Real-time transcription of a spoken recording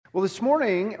Well, this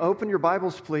morning, open your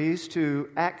Bibles, please, to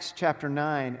Acts chapter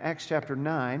 9. Acts chapter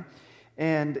 9.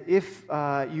 And if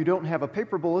you don't have a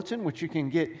paper bulletin, which you can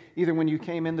get either when you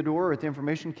came in the door or at the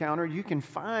information counter, you can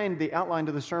find the outline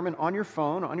of the sermon on your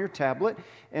phone, on your tablet,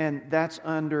 and that's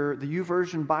under the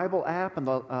YouVersion Bible app and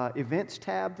the events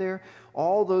tab there.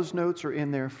 All those notes are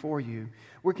in there for you.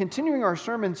 We're continuing our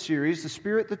sermon series, The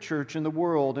Spirit, the Church, and the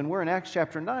World, and we're in Acts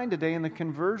chapter 9 today in the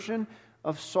conversion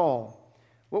of Saul.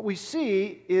 What we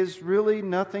see is really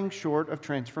nothing short of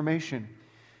transformation.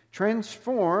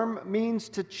 Transform means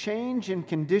to change in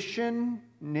condition,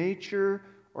 nature,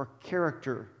 or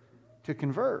character, to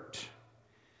convert.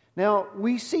 Now,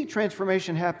 we see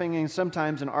transformation happening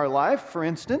sometimes in our life. For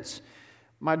instance,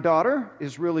 my daughter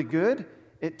is really good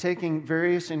at taking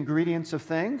various ingredients of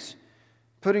things,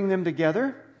 putting them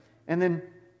together, and then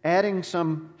adding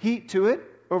some heat to it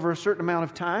over a certain amount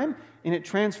of time, and it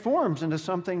transforms into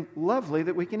something lovely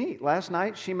that we can eat. Last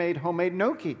night, she made homemade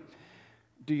gnocchi.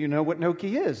 Do you know what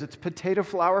gnocchi is? It's potato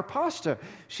flour pasta.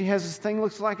 She has this thing that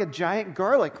looks like a giant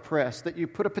garlic press that you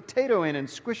put a potato in and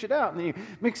squish it out, and then you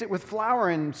mix it with flour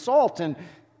and salt, and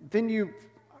then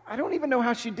I don't even know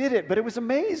how she did it, but it was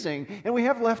amazing. And we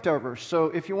have leftovers, so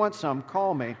if you want some,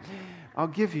 call me. I'll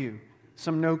give you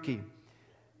some gnocchi.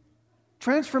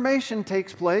 Transformation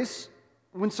takes place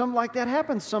when something like that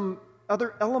happens. Some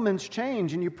other elements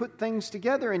change, and you put things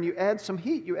together, and you add some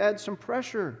heat, you add some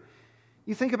pressure.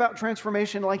 You think about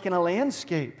transformation like in a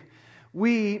landscape.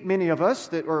 Many of us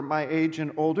that are my age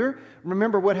and older,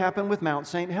 remember what happened with Mount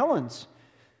St. Helens.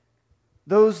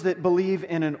 Those that believe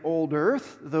in an old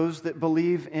earth, those that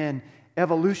believe in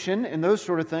evolution and those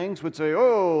sort of things would say,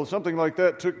 oh, something like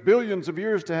that took billions of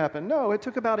years to happen. No, it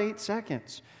took about 8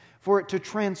 seconds for it to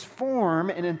transform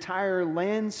an entire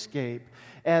landscape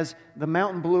as the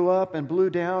mountain blew up and blew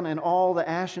down and all the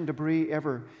ash and debris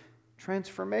ever.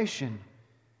 Transformation.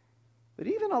 But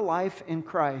even a life in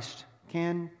Christ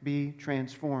can be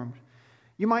transformed.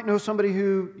 You might know somebody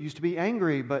who used to be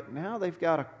angry, but now they've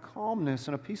got a calmness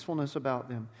and a peacefulness about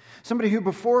them. Somebody who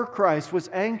before Christ was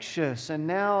anxious, and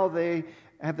now they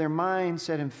have their mind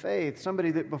set in faith.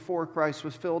 Somebody that before Christ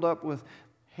was filled up with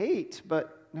hate,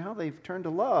 but now they've turned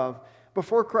to love.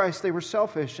 Before Christ they were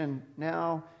selfish, and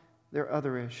now they're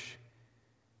otherish.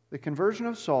 The conversion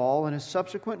of Saul and his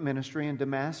subsequent ministry in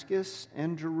Damascus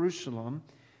and Jerusalem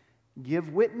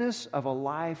give witness of a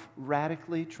life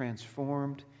radically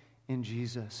transformed in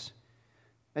Jesus.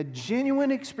 A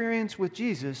genuine experience with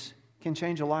Jesus can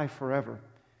change a life forever.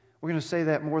 We're going to say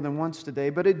that more than once today,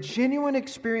 but a genuine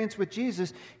experience with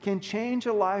Jesus can change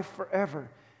a life forever.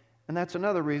 And that's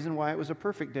another reason why it was a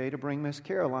perfect day to bring Miss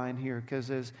Caroline here,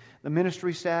 because as the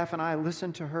ministry staff and I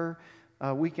listened to her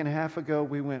a week and a half ago,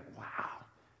 we went, wow,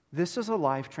 this is a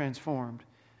life transformed.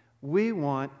 We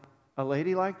want a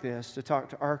lady like this to talk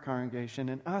to our congregation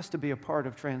and us to be a part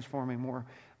of transforming more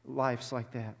lives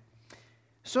like that.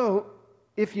 So,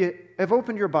 if you have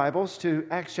opened your Bibles to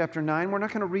Acts chapter 9, we're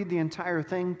not going to read the entire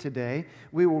thing today.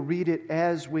 We will read it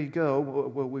as we go.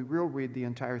 Well, we will read the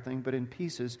entire thing, but in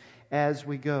pieces as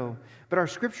we go. But our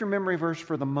scripture memory verse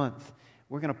for the month,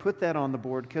 we're going to put that on the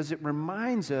board because it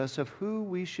reminds us of who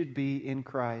we should be in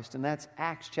Christ. And that's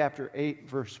Acts chapter 8,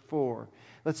 verse 4.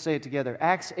 Let's say it together.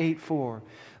 Acts 8:4.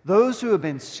 Those who have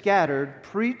been scattered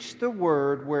preached the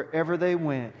word wherever they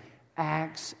went.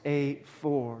 Acts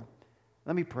 8:4.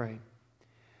 Let me pray.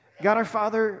 God our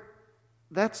Father,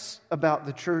 that's about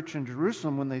the church in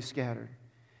Jerusalem when they scattered.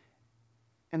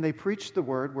 And they preached the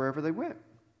word wherever they went.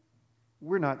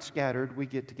 We're not scattered. We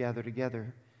get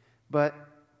together. But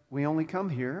we only come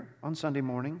here on Sunday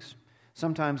mornings,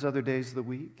 sometimes other days of the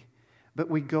week. But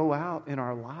we go out in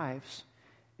our lives.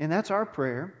 And that's our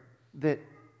prayer, that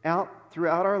out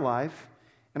throughout our life,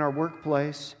 in our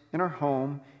workplace, in our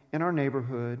home, in our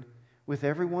neighborhood, with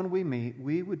everyone we meet,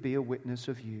 we would be a witness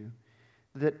of you,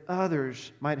 that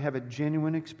others might have a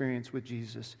genuine experience with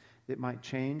Jesus that might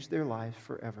change their lives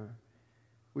forever.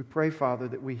 We pray, Father,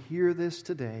 that we hear this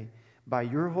today by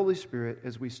your Holy Spirit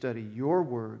as we study your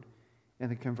word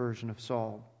and the conversion of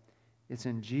Saul. It's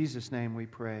in Jesus' name we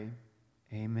pray.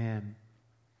 Amen.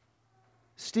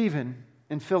 Stephen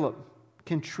and Philip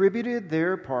contributed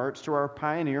their parts to our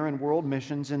pioneer and world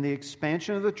missions in the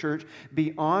expansion of the church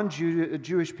beyond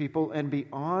Jewish people and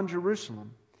beyond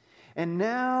Jerusalem. And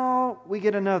now we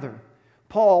get another,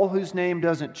 Paul, whose name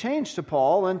doesn't change to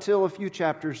Paul until a few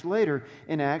chapters later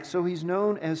in Acts, so he's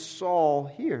known as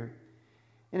Saul here.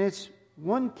 And it's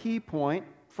one key point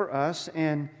for us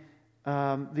in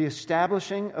the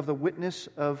establishing of the witness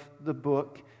of the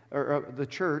book, or the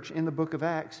church in the book of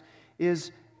Acts,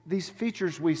 is these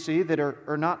features we see that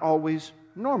are not always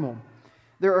normal.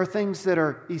 There are things that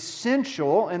are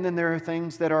essential, and then there are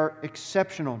things that are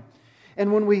exceptional.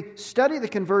 And when we study the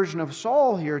conversion of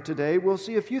Saul here today, we'll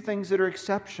see a few things that are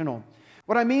exceptional.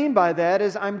 What I mean by that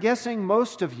is I'm guessing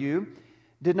most of you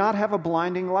did not have a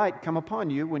blinding light come upon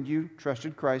you when you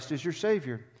trusted Christ as your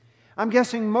Savior. I'm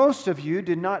guessing most of you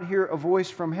did not hear a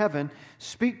voice from heaven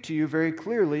speak to you very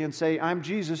clearly and say, "I'm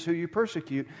Jesus who you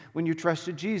persecute," when you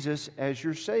trusted Jesus as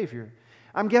your Savior.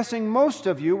 I'm guessing most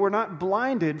of you were not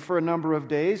blinded for a number of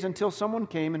days until someone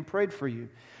came and prayed for you.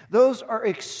 Those are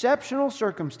exceptional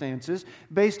circumstances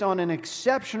based on an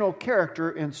exceptional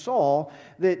character in Saul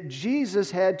that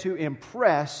Jesus had to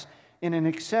impress in an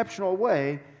exceptional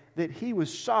way that he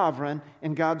was sovereign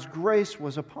and God's grace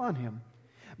was upon him.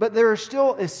 But there are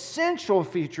still essential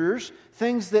features,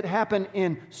 things that happen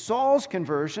in Saul's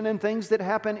conversion and things that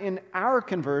happen in our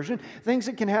conversion, things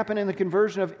that can happen in the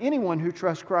conversion of anyone who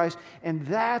trusts Christ, and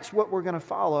that's what we're going to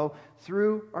follow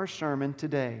through our sermon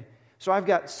today. So I've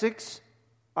got 6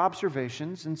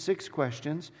 observations and 6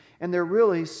 questions, and they're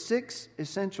really 6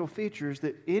 essential features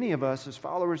that any of us as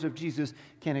followers of Jesus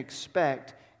can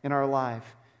expect in our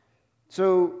life.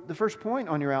 So the first point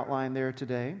on your outline there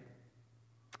today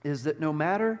is that no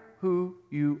matter who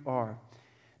you are,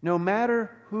 no matter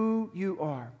who you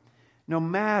are, no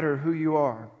matter who you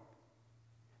are,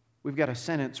 we've got a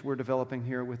sentence we're developing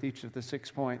here with each of the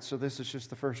 6 points, so this is just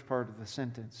the first part of the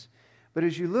sentence. But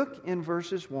as you look in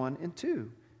verses 1 and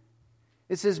 2,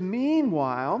 it says,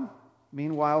 meanwhile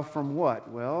from what?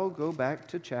 Well, go back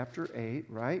to chapter 8,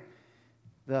 right?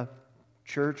 The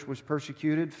church was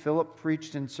persecuted. Philip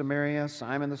preached in Samaria,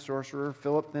 Simon the sorcerer,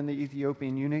 Philip then the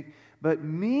Ethiopian eunuch. But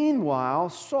meanwhile,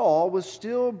 Saul was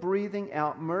still breathing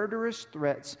out murderous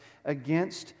threats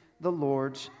against the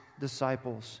Lord's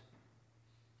disciples.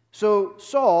 So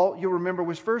Saul, you'll remember,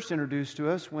 was first introduced to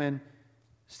us when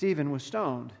Stephen was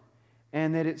stoned.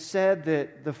 And that it said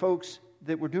that the folks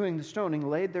that were doing the stoning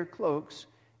laid their cloaks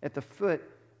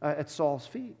at Saul's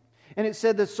feet. And it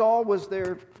said that Saul was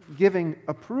there giving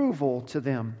approval to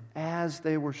them as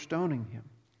they were stoning him.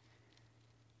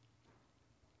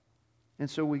 And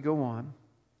so we go on.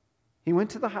 He went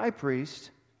to the high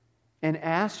priest and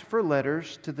asked for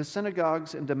letters to the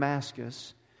synagogues in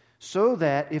Damascus, so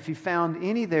that if he found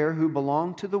any there who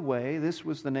belonged to the way, this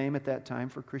was the name at that time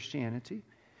for Christianity,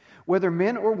 whether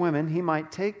men or women, he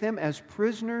might take them as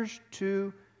prisoners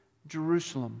to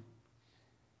Jerusalem.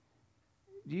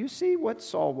 Do you see what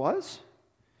Saul was?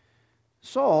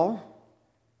 Saul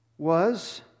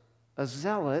was a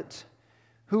zealot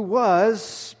who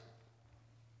was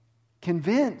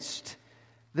convinced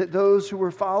that those who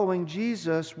were following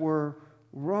Jesus were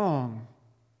wrong.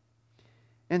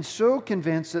 And so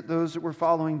convinced that those that were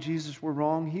following Jesus were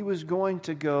wrong, he was going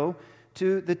to go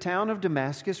to the town of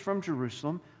Damascus from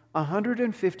Jerusalem,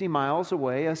 150 miles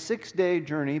away, a 6-day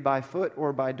journey by foot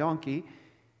or by donkey,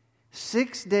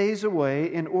 6 days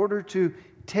away, in order to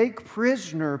take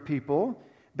prisoner people,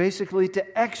 basically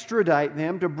to extradite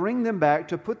them, to bring them back,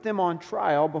 to put them on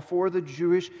trial before the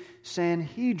Jewish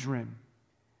Sanhedrin.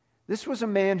 This was a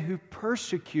man who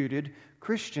persecuted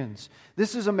Christians.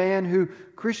 This is a man who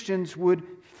Christians would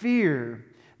fear.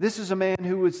 This is a man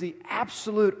who was the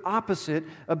absolute opposite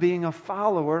of being a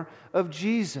follower of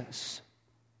Jesus.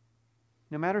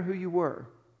 No matter who you were,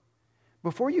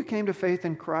 before you came to faith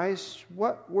in Christ,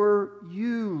 what were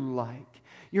you like?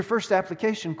 Your first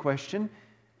application question,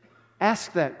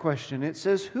 ask that question. It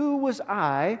says, who was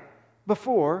I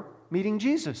before meeting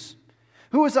Jesus?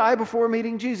 Who was I before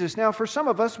meeting Jesus? Now, for some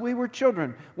of us, we were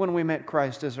children when we met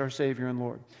Christ as our Savior and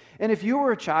Lord. And if you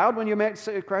were a child when you met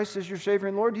Christ as your Savior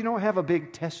and Lord, you don't have a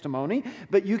big testimony,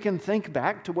 but you can think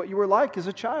back to what you were like as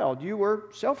a child. You were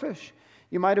selfish.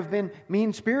 You might have been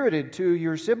mean-spirited to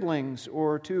your siblings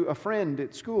or to a friend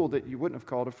at school that you wouldn't have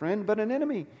called a friend, but an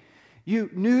enemy. You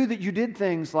knew that you did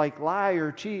things like lie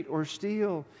or cheat or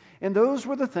steal. And those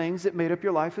were the things that made up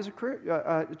your life as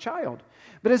a child.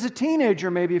 But as a teenager,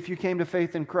 maybe if you came to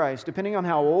faith in Christ, depending on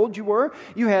how old you were,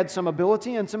 you had some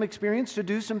ability and some experience to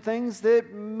do some things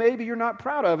that maybe you're not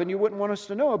proud of and you wouldn't want us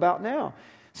to know about now.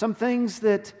 Some things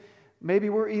that maybe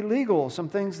were illegal, some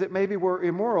things that maybe were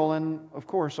immoral, and of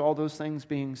course, all those things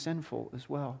being sinful as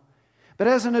well. But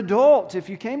as an adult, if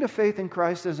you came to faith in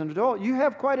Christ as an adult, you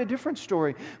have quite a different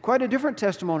story, quite a different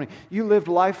testimony. You lived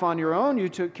life on your own, you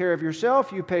took care of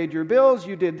yourself, you paid your bills,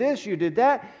 you did this, you did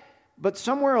that. But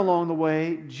somewhere along the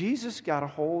way, Jesus got a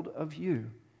hold of you.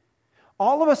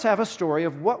 All of us have a story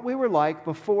of what we were like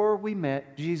before we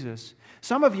met Jesus.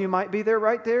 Some of you might be there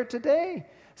right there today.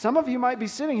 Some of you might be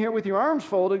sitting here with your arms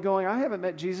folded going, I haven't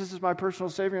met Jesus as my personal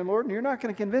Savior and Lord, and you're not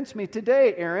going to convince me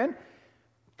today, Aaron.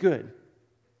 Good.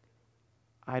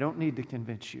 I don't need to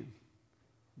convince you.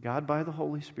 God by the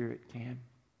Holy Spirit can.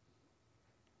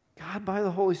 God by the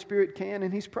Holy Spirit can,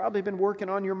 and He's probably been working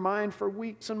on your mind for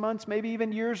weeks and months, maybe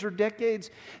even years or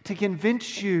decades, to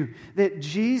convince you that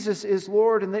Jesus is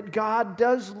Lord and that God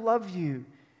does love you.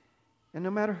 And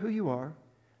no matter who you are,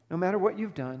 no matter what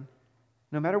you've done,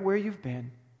 no matter where you've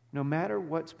been, no matter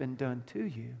what's been done to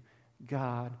you,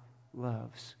 God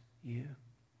loves you.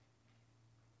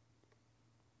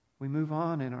 We move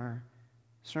on in our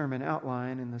sermon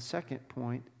outline, and the second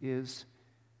point is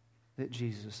that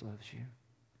Jesus loves you.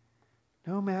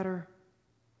 No matter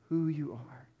who you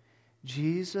are,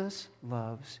 Jesus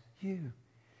loves you.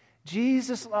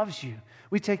 Jesus loves you.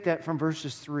 We take that from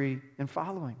verses 3 and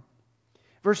following.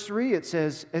 Verse 3, it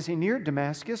says, as he neared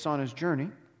Damascus on his journey,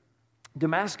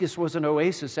 Damascus was an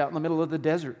oasis out in the middle of the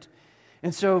desert.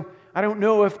 And so I don't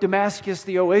know if Damascus,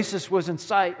 the oasis, was in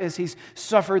sight as he's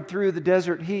suffered through the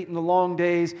desert heat and the long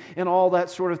days and all that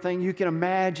sort of thing. You can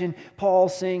imagine Paul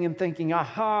seeing and thinking,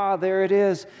 aha, there it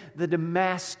is. The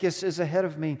Damascus is ahead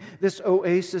of me. This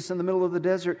oasis in the middle of the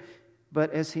desert.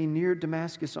 But as he neared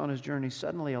Damascus on his journey,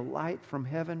 suddenly a light from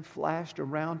heaven flashed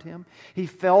around him. He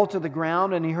fell to the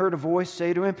ground and he heard a voice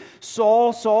say to him,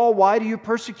 Saul, Saul, why do you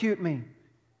persecute me?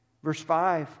 Verse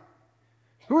 5,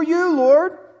 who are you,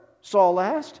 Lord? Saul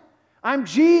asked. I'm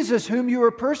Jesus whom you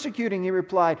are persecuting, he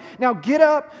replied. Now get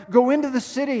up, go into the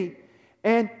city,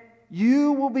 and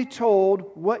you will be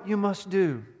told what you must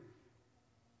do.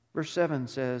 Verse 7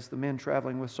 says, the men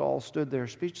traveling with Saul stood there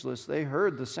speechless. They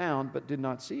heard the sound but did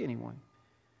not see anyone.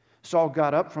 Saul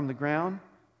got up from the ground,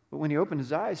 but when he opened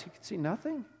his eyes, he could see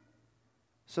nothing.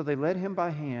 So they led him by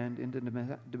hand into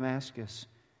Damascus.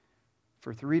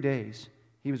 For 3 days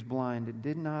he was blind and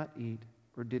did not eat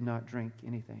or did not drink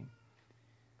anything.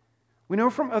 We know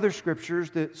from other scriptures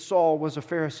that Saul was a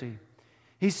Pharisee.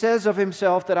 He says of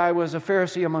himself that I was a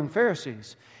Pharisee among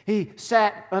Pharisees. He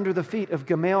sat under the feet of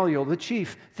Gamaliel, the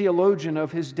chief theologian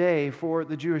of his day for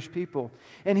the Jewish people.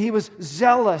 And he was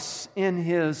zealous in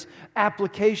his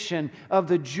application of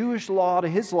the Jewish law to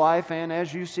his life. And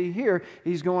as you see here,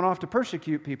 he's going off to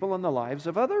persecute people in the lives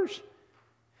of others.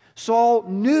 Saul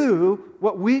knew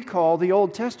what we call the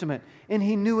Old Testament, and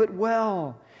he knew it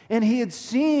well. And he had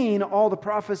seen all the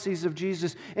prophecies of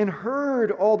Jesus and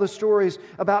heard all the stories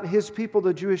about his people,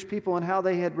 the Jewish people, and how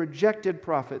they had rejected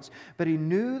prophets. But he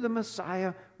knew the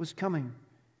Messiah was coming.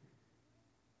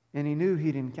 And he knew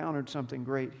he'd encountered something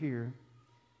great here.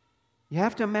 You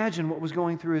have to imagine what was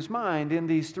going through his mind in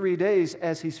these 3 days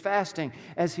as he's fasting,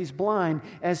 as he's blind,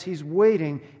 as he's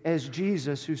waiting, as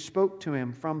Jesus, who spoke to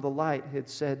him from the light, had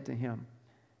said to him.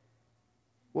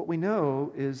 What we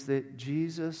know is that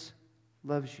Jesus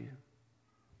loves you.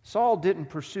 Saul didn't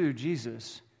pursue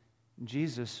Jesus.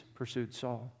 Jesus pursued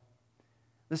Saul.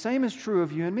 The same is true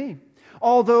of you and me.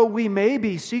 Although we may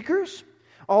be seekers,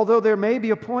 although there may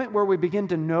be a point where we begin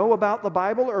to know about the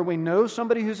Bible or we know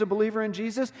somebody who's a believer in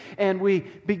Jesus and we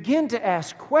begin to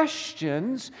ask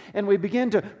questions and we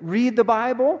begin to read the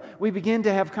Bible, we begin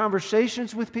to have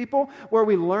conversations with people where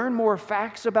we learn more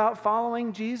facts about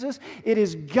following Jesus, it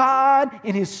is God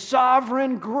in His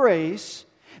sovereign grace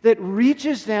that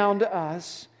reaches down to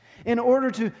us in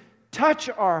order to touch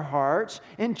our hearts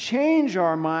and change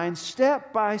our minds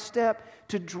step by step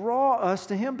to draw us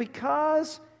to Him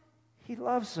because He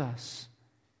loves us.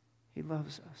 He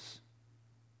loves us.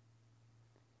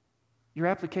 Your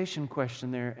application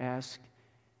question there asks,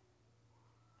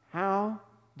 how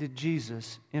did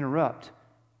Jesus interrupt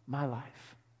my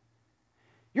life?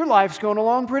 Your life's going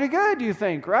along pretty good, you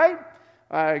think, right?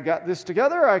 I got this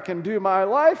together. I can do my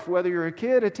life, whether you're a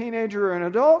kid, a teenager, or an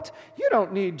adult. You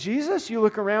don't need Jesus. You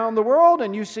look around the world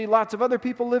and you see lots of other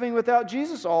people living without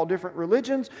Jesus, all different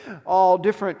religions, all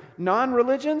different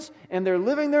non-religions, and they're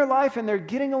living their life and they're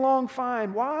getting along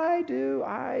fine. Why do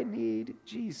I need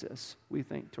Jesus? We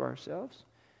think to ourselves.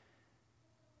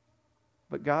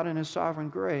 But God in His sovereign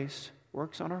grace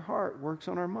works on our heart, works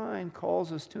on our mind,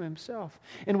 calls us to Himself.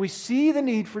 And we see the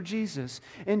need for Jesus.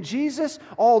 And Jesus,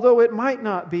 although it might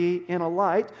not be in a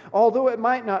light, although it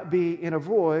might not be in a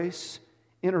voice,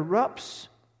 interrupts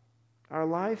our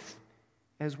life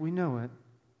as we know it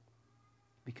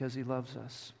because He loves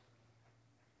us.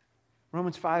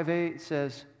 Romans 5:8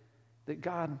 says that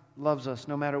God loves us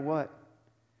no matter what.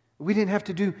 We didn't have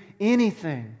to do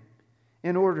anything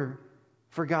in order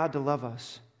for God to love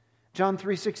us. John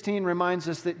 3:16 reminds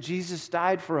us that Jesus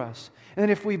died for us. And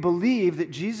if we believe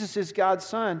that Jesus is God's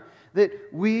Son, that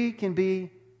we can be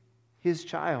His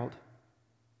child.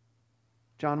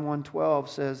 John 1:12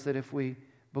 says that if we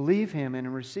believe Him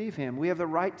and receive Him, we have the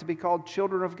right to be called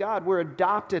children of God. We're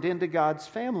adopted into God's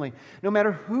family. No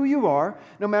matter who you are,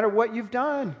 no matter what you've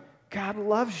done, God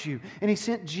loves you, and He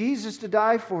sent Jesus to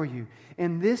die for you.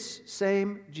 And this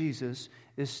same Jesus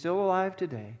is still alive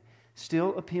today,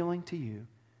 still appealing to you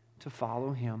to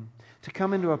follow Him, to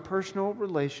come into a personal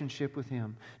relationship with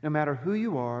Him. No matter who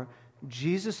you are,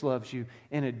 Jesus loves you,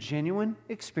 and a genuine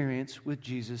experience with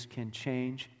Jesus can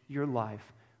change your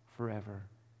life forever.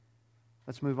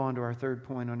 Let's move on to our third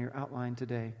point on your outline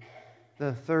today.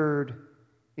 The third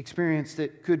experience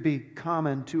that could be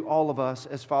common to all of us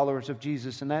as followers of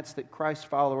Jesus, and that's that Christ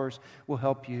followers will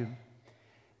help you.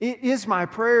 It is my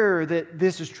prayer that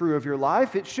this is true of your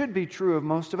life. It should be true of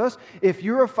most of us. If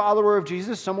you're a follower of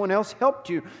Jesus, someone else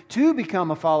helped you to become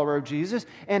a follower of Jesus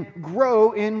and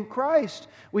grow in Christ.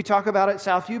 We talk about at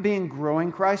Southview being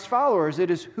growing Christ followers. It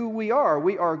is who we are.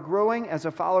 We are growing as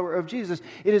a follower of Jesus.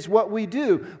 It is what we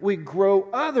do. We grow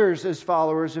others as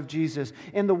followers of Jesus.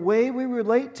 And the way we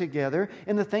relate together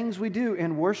and the things we do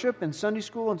in worship and Sunday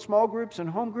school and small groups and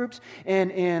home groups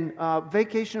and in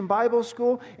vacation Bible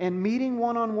school and meeting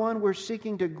one-on-one, we're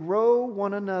seeking to grow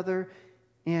one another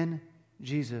in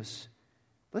Jesus.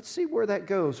 Let's see where that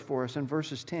goes for us in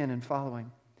verses 10 and following.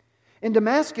 In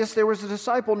Damascus, there was a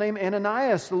disciple named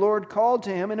Ananias. The Lord called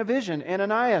to him in a vision,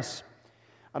 Ananias.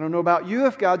 I don't know about you.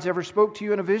 If God's ever spoke to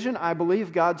you in a vision, I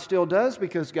believe God still does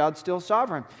because God's still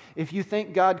sovereign. If you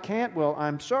think God can't, well,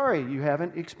 I'm sorry, you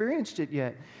haven't experienced it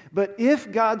yet. But if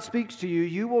God speaks to you,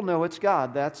 you will know it's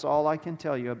God. That's all I can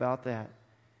tell you about that.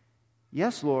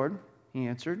 Yes, Lord, he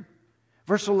answered.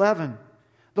 Verse 11,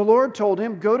 the Lord told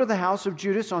him, go to the house of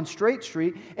Judas on Straight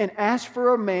Street and ask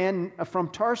for a man from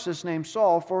Tarsus named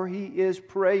Saul, for he is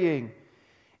praying.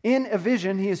 In a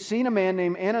vision, he has seen a man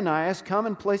named Ananias come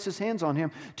and place his hands on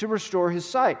him to restore his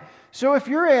sight. So if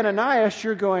you're Ananias,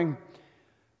 you're going,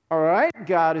 all right,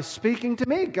 God is speaking to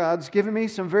me. God's given me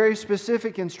some very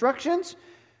specific instructions.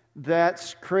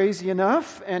 That's crazy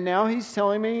enough. And now he's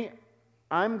telling me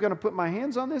I'm going to put my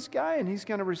hands on this guy and he's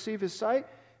going to receive his sight.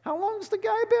 How long has the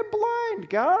guy been blind,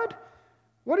 God?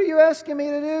 What are you asking me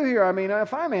to do here? I mean,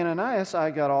 if I'm Ananias, I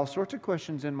got all sorts of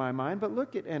questions in my mind. But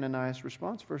look at Ananias'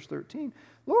 response, verse 13.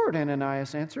 Lord,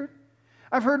 Ananias answered,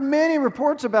 I've heard many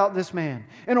reports about this man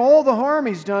and all the harm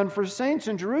he's done for saints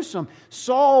in Jerusalem.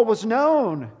 Saul was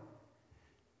known.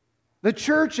 The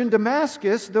church in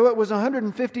Damascus, though it was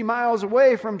 150 miles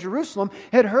away from Jerusalem,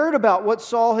 had heard about what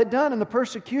Saul had done and the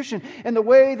persecution and the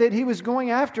way that he was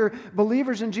going after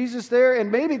believers in Jesus there.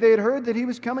 And maybe they had heard that he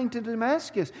was coming to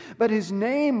Damascus, but his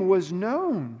name was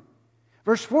known.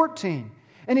 Verse 14,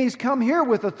 and he's come here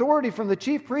with authority from the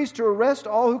chief priest to arrest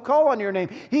all who call on your name.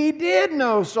 He did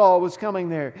know Saul was coming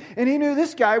there, and he knew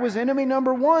this guy was enemy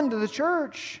number one to the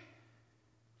church.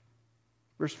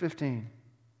 Verse 15,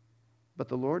 but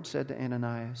the Lord said to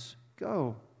Ananias,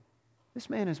 go, this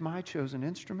man is my chosen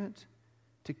instrument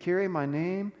to carry my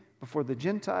name before the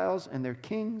Gentiles and their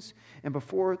kings and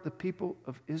before the people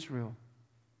of Israel.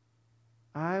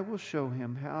 I will show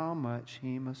him how much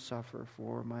he must suffer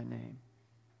for my name.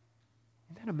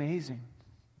 Isn't that amazing?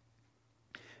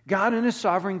 God in His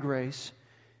sovereign grace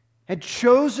had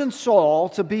chosen Saul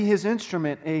to be His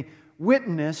instrument, a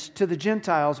witness to the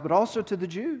Gentiles, but also to the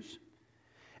Jews.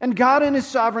 And God in His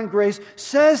sovereign grace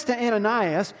says to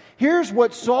Ananias, here's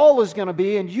what Saul is going to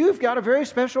be, and you've got a very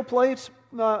special part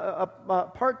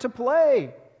to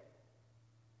play.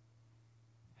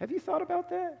 Have you thought about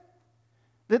that?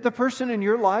 That the person in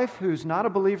your life who's not a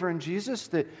believer in Jesus,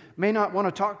 that may not want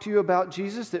to talk to you about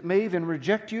Jesus, that may even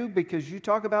reject you because you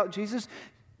talk about Jesus,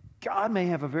 God may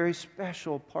have a very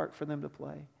special part for them to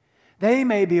play. They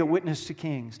may be a witness to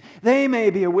kings. They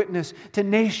may be a witness to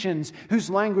nations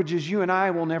whose languages you and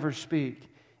I will never speak.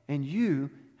 And you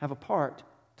have a part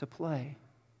to play.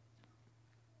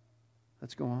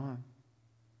 Let's go on.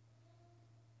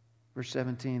 Verse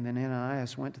 17, then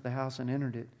Ananias went to the house and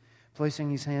entered it. Placing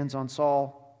his hands on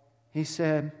Saul, he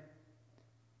said,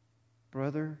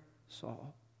 Brother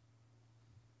Saul.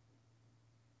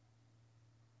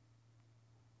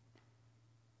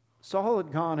 Saul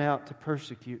had gone out to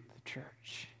persecute the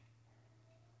church.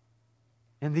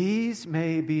 And these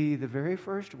may be the very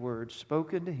first words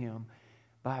spoken to him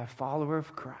by a follower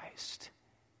of Christ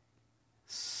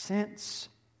since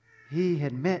he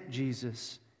had met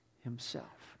Jesus himself.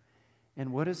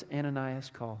 And what does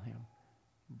Ananias call him?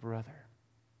 Brother.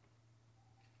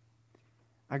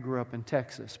 I grew up in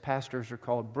Texas. Pastors are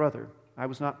called brother. I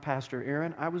was not Pastor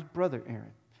Aaron. I was Brother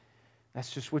Aaron.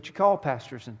 That's just what you call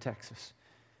pastors in Texas.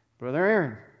 Brother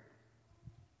Aaron.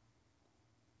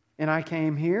 And I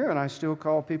came here and I still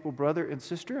call people brother and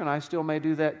sister, and I still may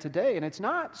do that today. And it's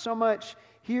not so much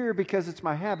here because it's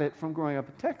my habit from growing up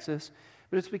in Texas,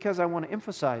 but it's because I want to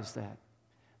emphasize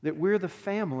that we're the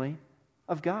family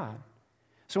of God.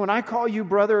 So when I call you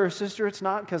brother or sister, it's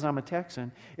not because I'm a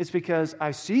Texan. It's because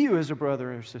I see you as a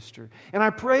brother or sister. And I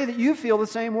pray that you feel the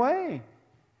same way.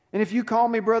 And if you call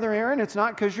me Brother Aaron, it's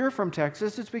not because you're from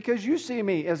Texas. It's because you see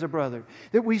me as a brother.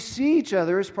 That we see each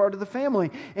other as part of the family.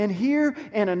 And here,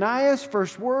 Ananias'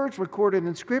 first words recorded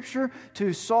in Scripture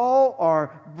to Saul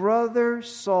are, Brother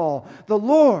Saul, the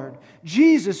Lord,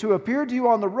 Jesus, who appeared to you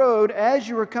on the road as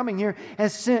you were coming here,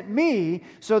 has sent me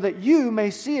so that you may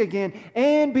see again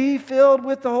and be filled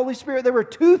with the Holy Spirit. There were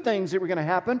two things that were going to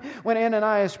happen when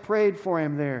Ananias prayed for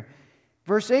him there.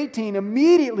 Verse 18,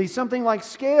 immediately something like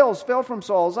scales fell from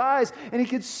Saul's eyes and he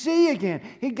could see again.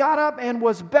 He got up and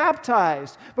was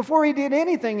baptized. Before he did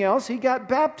anything else, he got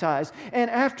baptized. And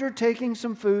after taking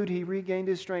some food, he regained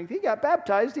his strength. He got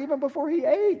baptized even before he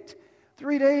ate.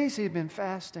 3 days he'd been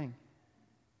fasting.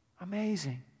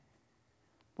 Amazing.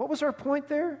 What was our point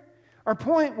there? Our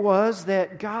point was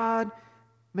that God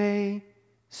may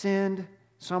send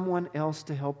someone else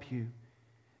to help you.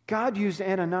 God used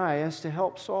Ananias to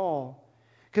help Saul.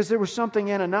 Because there was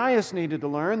something Ananias needed to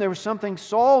learn, there was something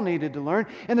Saul needed to learn,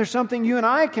 and there's something you and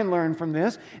I can learn from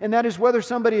this, and that is whether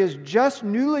somebody is just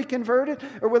newly converted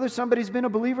or whether somebody's been a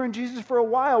believer in Jesus for a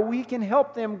while, we can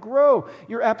help them grow.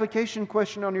 Your application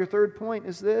question on your third point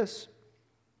is this: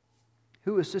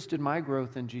 who assisted my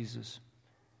growth in Jesus?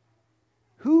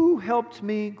 Who helped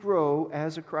me grow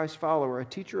as a Christ follower? A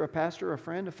teacher, a pastor, a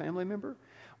friend, a family member?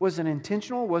 Was it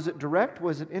intentional? Was it direct?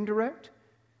 Was it indirect?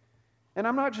 And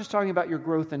I'm not just talking about your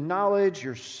growth in knowledge,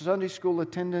 your Sunday school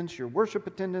attendance, your worship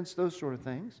attendance, those sort of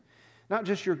things. Not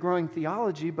just your growing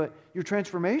theology, but your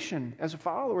transformation as a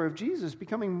follower of Jesus,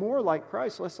 becoming more like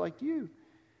Christ, less like you.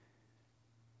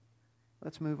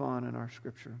 Let's move on in our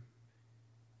scripture.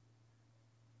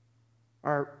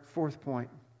 Our fourth point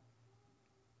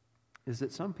is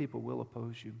that some people will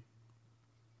oppose you.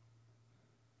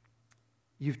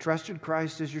 You've trusted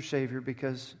Christ as your Savior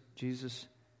because Jesus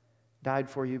died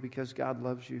for you, because God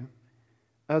loves you.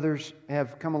 Others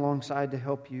have come alongside to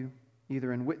help you,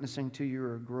 either in witnessing to you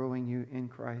or growing you in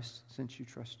Christ since you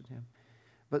trusted Him.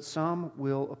 But some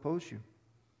will oppose you.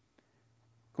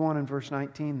 Go on in verse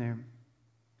 19 there.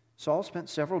 Saul spent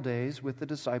several days with the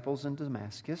disciples in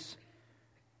Damascus.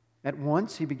 At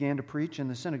once he began to preach in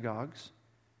the synagogues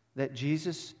that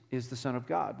Jesus is the Son of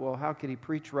God. Well, how could he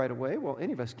preach right away? Well,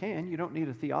 any of us can. You don't need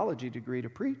a theology degree to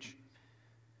preach.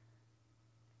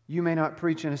 You may not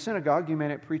preach in a synagogue, you may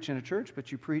not preach in a church, but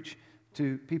you preach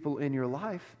to people in your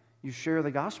life. You share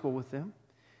the gospel with them.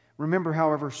 Remember,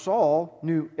 however, Saul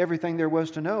knew everything there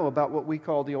was to know about what we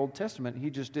call the Old Testament. He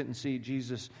just didn't see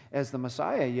Jesus as the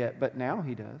Messiah yet, but now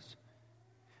he does.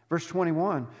 Verse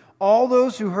 21, all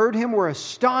those who heard him were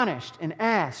astonished and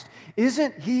asked,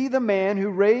 isn't he the man who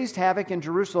raised havoc in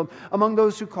Jerusalem among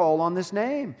those who call on this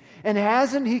name? And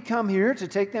hasn't he come here to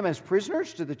take them as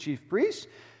prisoners to the chief priests?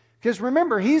 Because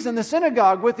remember, he's in the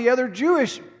synagogue with the other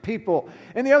Jewish people.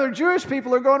 And the other Jewish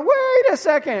people are going, wait a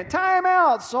second, time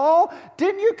out, Saul.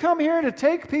 Didn't you come here to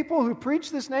take people who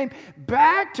preach this name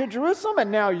back to Jerusalem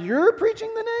and now you're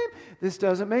preaching the name? This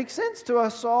doesn't make sense to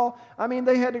us, Saul. I mean,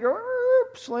 they had to go,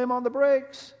 slam on the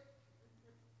brakes.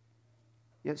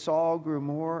 Yet Saul grew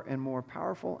more and more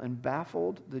powerful and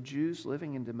baffled the Jews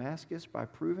living in Damascus by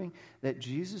proving that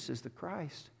Jesus is the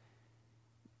Christ.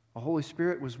 The Holy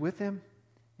Spirit was with him,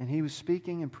 and he was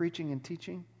speaking and preaching and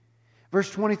teaching.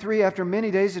 Verse 23, after many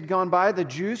days had gone by, the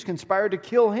Jews conspired to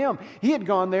kill him. He had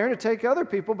gone there to take other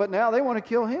people, but now they want to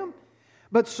kill him.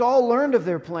 But Saul learned of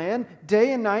their plan.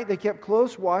 Day and night they kept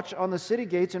close watch on the city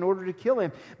gates in order to kill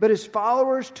him. But his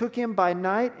followers took him by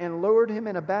night and lowered him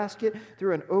in a basket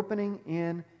through an opening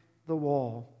in the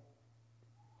wall.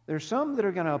 There's some that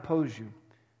are going to oppose you.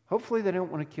 Hopefully they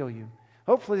don't want to kill you.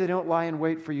 Hopefully they don't lie in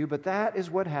wait for you, but that is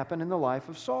what happened in the life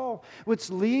of Saul, which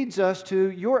leads us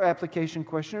to your application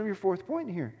question or your fourth point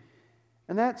here.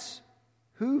 And that's,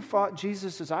 who fought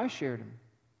Jesus as I shared him?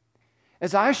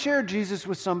 As I shared Jesus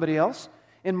with somebody else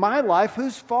in my life,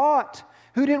 who's fought?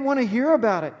 Who didn't want to hear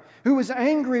about it? Who was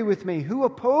angry with me? Who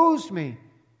opposed me?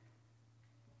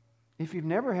 If you've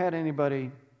never had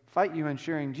anybody fight you in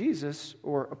sharing Jesus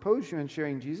or oppose you in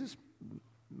sharing Jesus,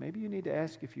 maybe you need to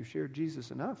ask if you shared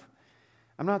Jesus enough.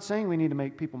 I'm not saying we need to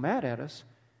make people mad at us.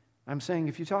 I'm saying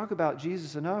if you talk about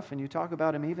Jesus enough and you talk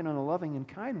about him even in a loving and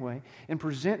kind way and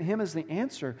present him as the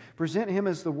answer, present him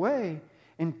as the way,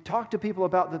 and talk to people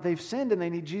about that they've sinned and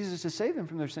they need Jesus to save them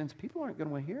from their sins, people aren't going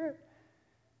to want to hear it.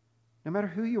 No matter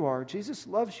who you are, Jesus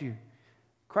loves you.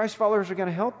 Christ followers are going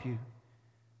to help you.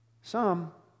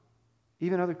 Some,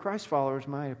 even other Christ followers,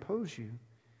 might oppose you,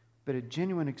 but a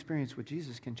genuine experience with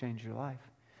Jesus can change your life.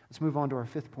 Let's move on to our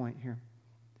fifth point here.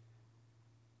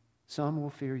 Some will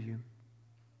fear you.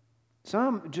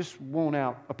 Some just won't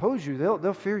oppose you.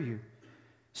 They'll fear you.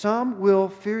 Some will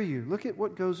fear you. Look at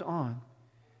what goes on.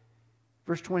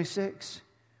 Verse 26.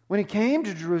 When he came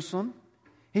to Jerusalem,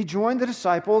 he joined the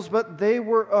disciples, but they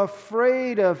were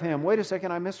afraid of him. Wait a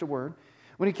second, I missed a word.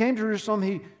 When he came to Jerusalem,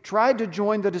 he tried to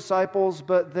join the disciples,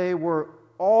 but they were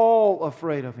all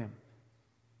afraid of him.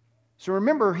 So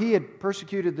remember, he had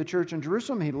persecuted the church in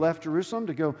Jerusalem. He left Jerusalem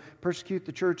to go persecute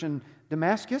the church in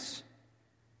Damascus.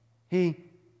 He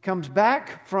comes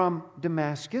back from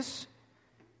Damascus.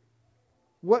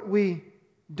 What we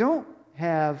don't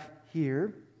have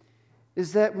here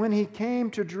is that when he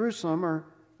came to Jerusalem, or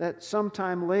that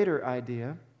sometime later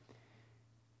idea,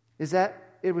 is that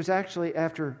it was actually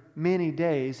after many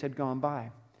days had gone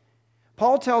by.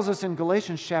 Paul tells us in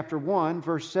Galatians chapter 1,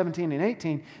 verse 17 and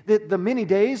 18, that the many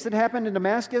days that happened in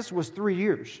Damascus was 3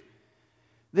 years.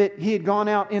 That he had gone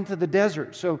out into the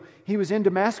desert. So he was in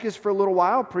Damascus for a little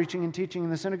while, preaching and teaching in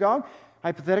the synagogue.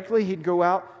 Hypothetically, he'd go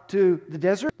out to the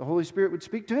desert. The Holy Spirit would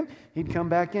speak to him. He'd come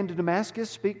back into Damascus,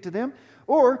 speak to them.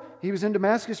 Or he was in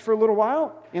Damascus for a little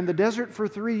while, in the desert for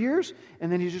 3 years,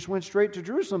 and then he just went straight to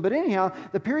Jerusalem. But anyhow,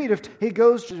 the period of he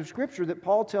goes to Scripture that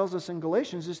Paul tells us in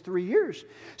Galatians is 3 years.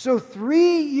 So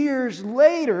 3 years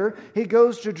later, he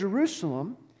goes to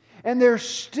Jerusalem, and they're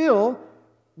still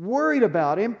worried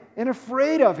about him and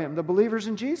afraid of him, the believers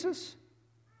in Jesus.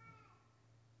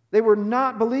 They were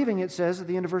not believing, it says at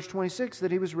the end of verse 26,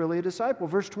 that he was really a disciple.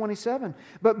 Verse 27,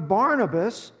 but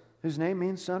Barnabas, whose name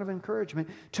means son of encouragement,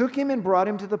 took him and brought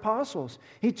him to the apostles.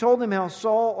 He told them how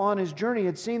Saul on his journey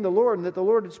had seen the Lord and that the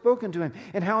Lord had spoken to him,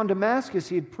 and how in Damascus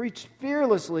he had preached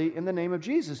fearlessly in the name of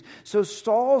Jesus. So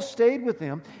Saul stayed with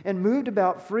them and moved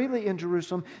about freely in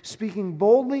Jerusalem, speaking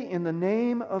boldly in the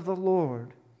name of the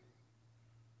Lord.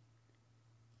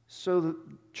 So the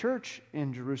church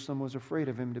in Jerusalem was afraid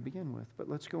of him to begin with. But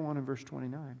let's go on in verse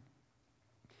 29.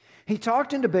 He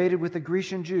talked and debated with the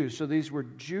Grecian Jews. So these were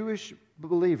Jewish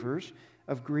believers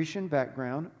of Grecian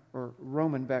background or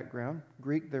Roman background,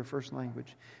 Greek their first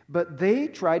language. But they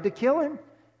tried to kill him.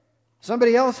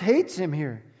 Somebody else hates him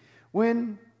here.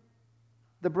 When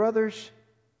the brothers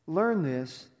learned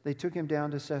this, they took him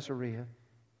down to Caesarea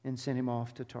and sent him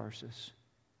off to Tarsus.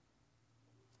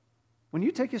 When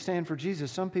you take a stand for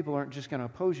Jesus, some people aren't just going to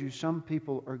oppose you. Some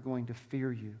people are going to fear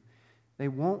you. They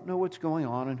won't know what's going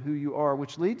on and who you are,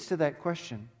 which leads to that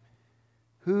question.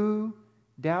 Who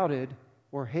doubted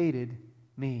or hated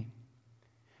me?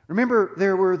 Remember,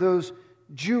 there were those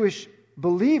Jewish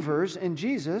believers in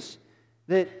Jesus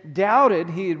that doubted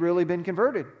he had really been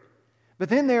converted. But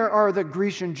then there are the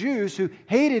Grecian Jews who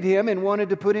hated him and wanted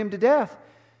to put him to death.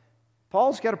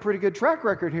 Paul's got a pretty good track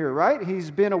record here, right? He's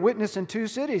been a witness in 2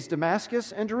 cities,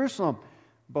 Damascus and Jerusalem.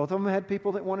 Both of them had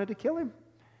people that wanted to kill him.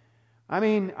 I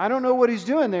mean, I don't know what he's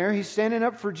doing there. He's standing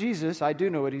up for Jesus. I do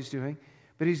know what he's doing.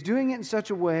 But he's doing it in such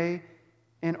a way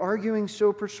and arguing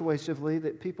so persuasively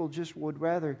that people just would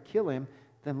rather kill him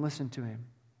than listen to him.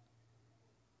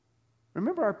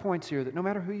 Remember our points here, that no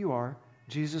matter who you are,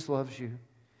 Jesus loves you.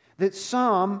 That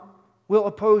some will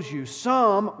oppose you.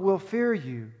 Some will fear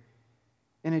you.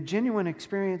 And a genuine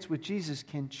experience with Jesus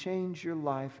can change your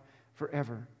life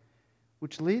forever.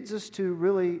 Which leads us to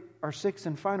really our sixth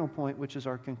and final point, which is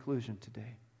our conclusion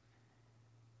today.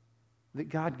 That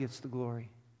God gets the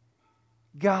glory.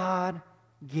 God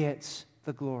gets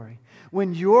the glory.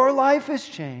 When your life is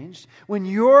changed, when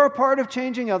you're a part of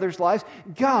changing others' lives,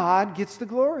 God gets the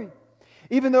glory.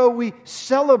 Even though we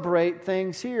celebrate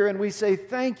things here and we say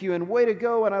thank you and way to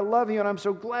go and I love you and I'm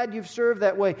so glad you've served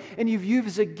that way and you've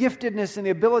used the giftedness and the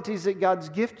abilities that God's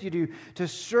gifted you to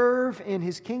serve in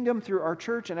His kingdom through our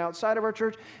church and outside of our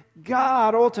church,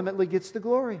 God ultimately gets the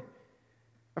glory.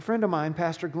 A friend of mine,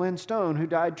 Pastor Glenn Stone, who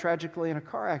died tragically in a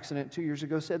car accident 2 years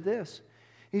ago, said this.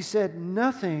 He said,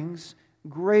 "Nothing's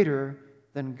greater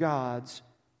than God's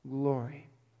glory."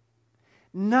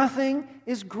 Nothing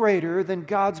is greater than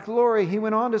God's glory. He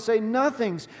went on to say,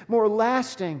 nothing's more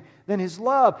lasting than His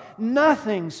love.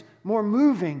 Nothing's more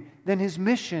moving than His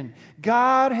mission.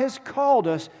 God has called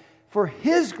us for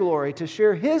His glory, to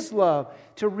share His love,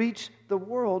 to reach the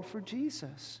world for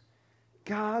Jesus.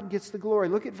 God gets the glory.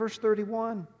 Look at verse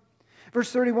 31.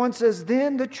 Verse 31 says,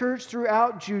 "Then the church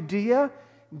throughout Judea,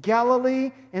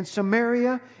 Galilee, and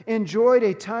Samaria enjoyed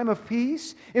a time of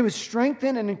peace. It was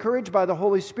strengthened and encouraged by the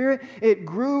Holy Spirit. It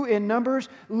grew in numbers,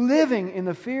 living in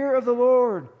the fear of the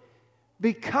Lord."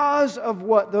 Because of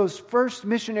what those first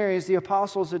missionaries, the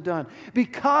apostles, had done,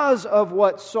 because of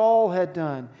what Saul had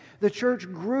done, the church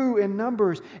grew in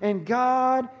numbers, and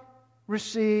God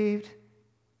received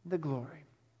the glory.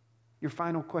 Your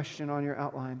final question on your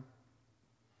outline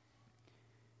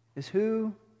is,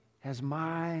 who has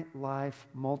my life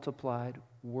multiplied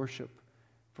worship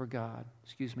for God?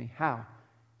 How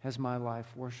has my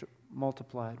life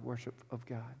multiplied worship of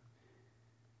God?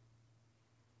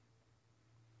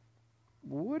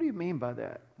 What do you mean by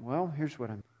that? Well, here's what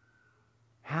I mean.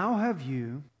 How have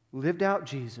you lived out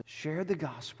Jesus, shared the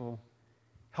gospel,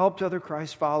 helped other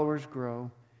Christ followers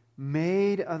grow,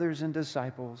 made others into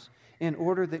disciples in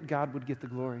order that God would get the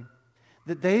glory?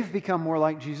 That they've become more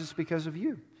like Jesus because of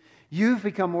you. You've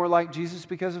become more like Jesus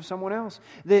because of someone else.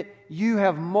 That you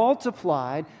have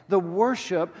multiplied the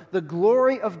worship, the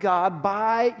glory of God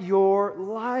by your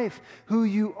life. Who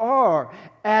you are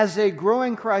as a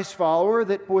growing Christ follower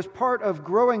that was part of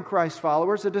growing Christ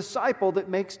followers, a disciple that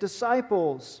makes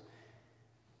disciples.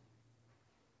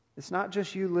 It's not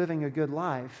just you living a good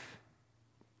life,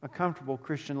 a comfortable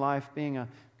Christian life, being a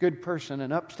good person,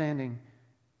 an upstanding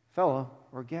fellow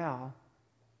or gal,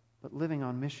 but living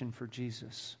on mission for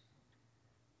Jesus.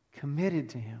 Committed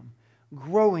to Him,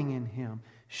 growing in Him,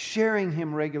 sharing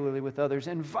Him regularly with others,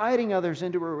 inviting others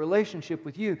into a relationship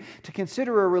with you, to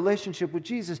consider a relationship with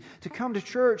Jesus, to come to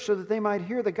church so that they might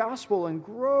hear the gospel and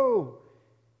grow,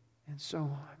 and so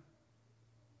on.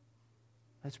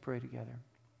 Let's pray together.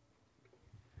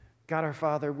 God our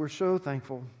Father, we're so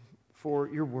thankful for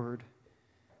your word,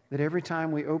 that every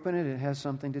time we open it, it has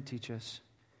something to teach us.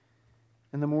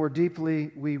 And the more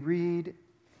deeply we read,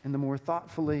 and the more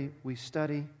thoughtfully we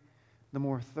study, the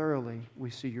more thoroughly we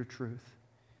see your truth.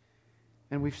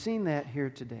 And we've seen that here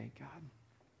today, God.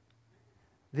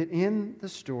 That in the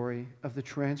story of the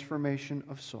transformation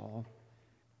of Saul,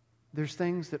 there's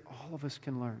things that all of us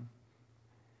can learn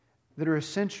that are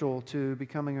essential to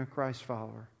becoming a Christ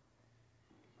follower.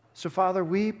 So, Father,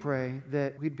 we pray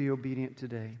that we'd be obedient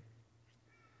today,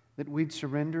 that we'd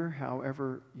surrender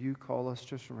however you call us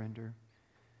to surrender,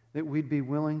 that we'd be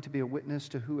willing to be a witness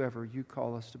to whoever you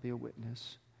call us to be a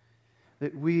witness,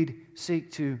 that we'd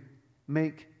seek to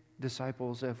make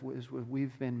disciples as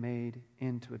we've been made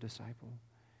into a disciple,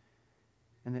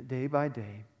 and that day by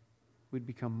day we'd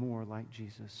become more like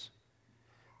Jesus.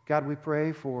 God, we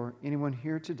pray for anyone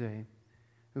here today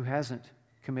who hasn't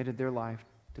committed their life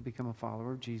to become a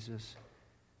follower of Jesus.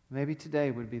 Maybe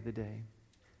today would be the day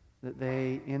that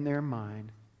they, in their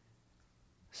mind,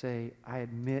 say, I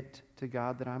admit to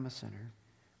God that I'm a sinner.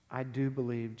 I do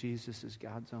believe Jesus is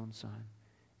God's own Son,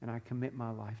 and I commit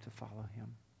my life to follow Him.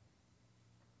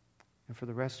 And for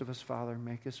the rest of us, Father,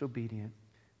 make us obedient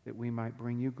that we might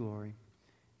bring you glory.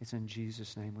 It's in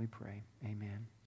Jesus' name we pray. Amen.